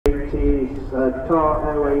A380 Qatar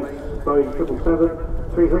Airways Boeing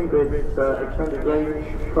 777, 300 extended range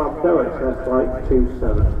from Doha, flight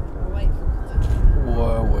 27.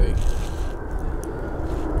 Wowee.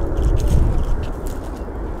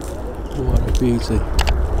 What a beauty.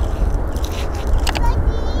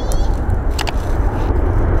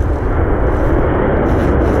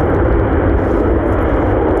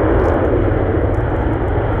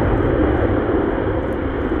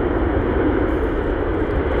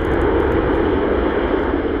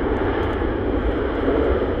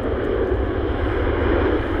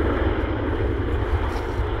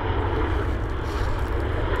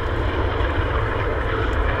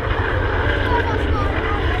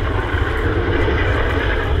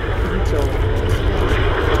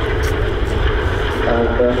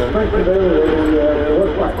 Thank you very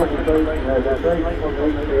much. Back on the boat, the break on the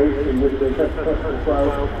A380 with the test as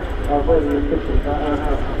well. Very efficient and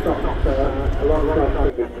stopped a lot of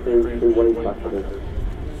traffic to wave passengers.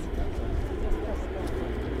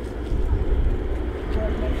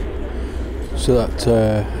 So that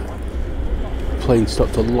plane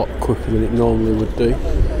stopped a lot quicker than it normally would do,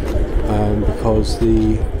 because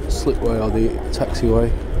the slipway or the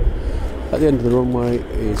taxiway at the end of the runway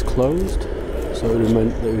is closed. So it would have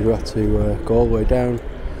meant that we would have to go all the way down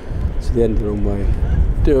to the end of the runway,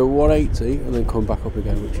 do a 180 and then come back up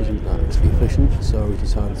again, which isn't that efficient. So we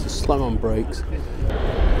decided to slam on brakes,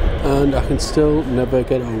 and I can still never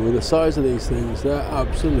get over the size of these things. They're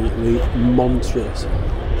absolutely monstrous.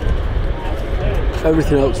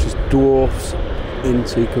 Everything else just dwarfs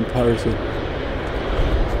into comparison.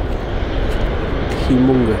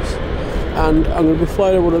 Humongous. And I'm going to be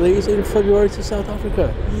flying one of these in February to South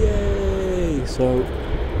Africa. Yay! So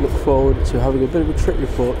look forward to having a bit of a trip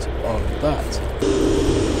report on that.